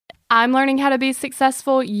I'm learning how to be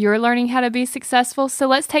successful. You're learning how to be successful. So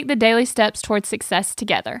let's take the daily steps towards success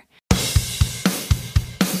together.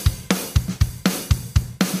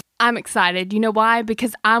 I'm excited. You know why?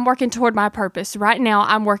 Because I'm working toward my purpose. Right now,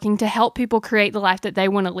 I'm working to help people create the life that they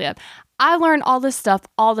want to live. I learn all this stuff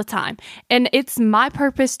all the time, and it's my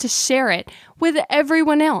purpose to share it with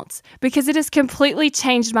everyone else because it has completely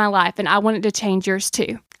changed my life, and I want it to change yours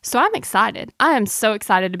too. So I'm excited. I am so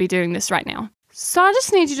excited to be doing this right now. So I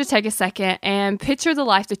just need you to take a second and picture the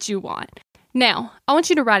life that you want. Now, I want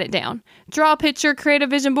you to write it down. Draw a picture, create a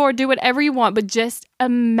vision board, do whatever you want, but just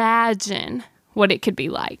imagine what it could be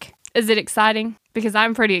like. Is it exciting? Because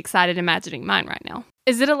I'm pretty excited imagining mine right now.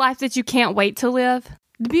 Is it a life that you can't wait to live?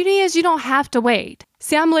 The beauty is you don't have to wait.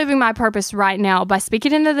 See, I'm living my purpose right now by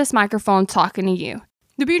speaking into this microphone, talking to you.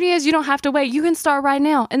 The beauty is you don't have to wait. You can start right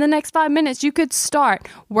now. In the next 5 minutes, you could start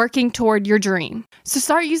working toward your dream. So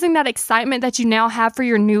start using that excitement that you now have for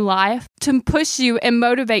your new life to push you and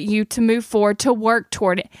motivate you to move forward, to work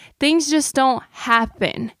toward it. Things just don't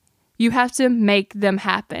happen. You have to make them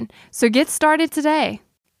happen. So get started today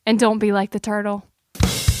and don't be like the turtle.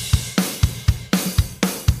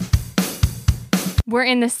 We're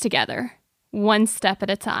in this together, one step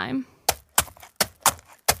at a time.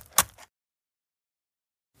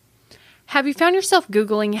 Have you found yourself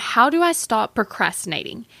Googling, how do I stop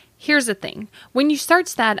procrastinating? Here's the thing. When you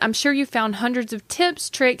search that, I'm sure you found hundreds of tips,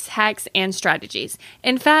 tricks, hacks, and strategies.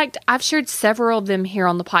 In fact, I've shared several of them here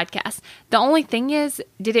on the podcast. The only thing is,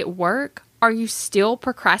 did it work? Are you still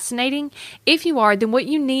procrastinating? If you are, then what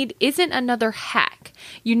you need isn't another hack.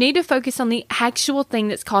 You need to focus on the actual thing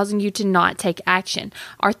that's causing you to not take action.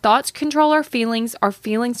 Our thoughts control our feelings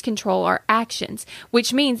control our actions,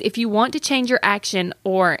 which means if you want to change your action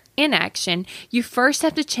or inaction, you first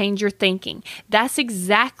have to change your thinking. That's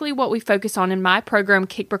exactly what we focus on in my program,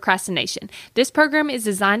 Kick Procrastination. This program is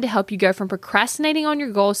designed to help you go from procrastinating on your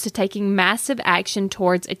goals to taking massive action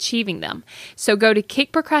towards achieving them. So go to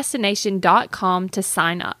kickprocrastination.com to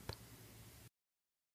sign up.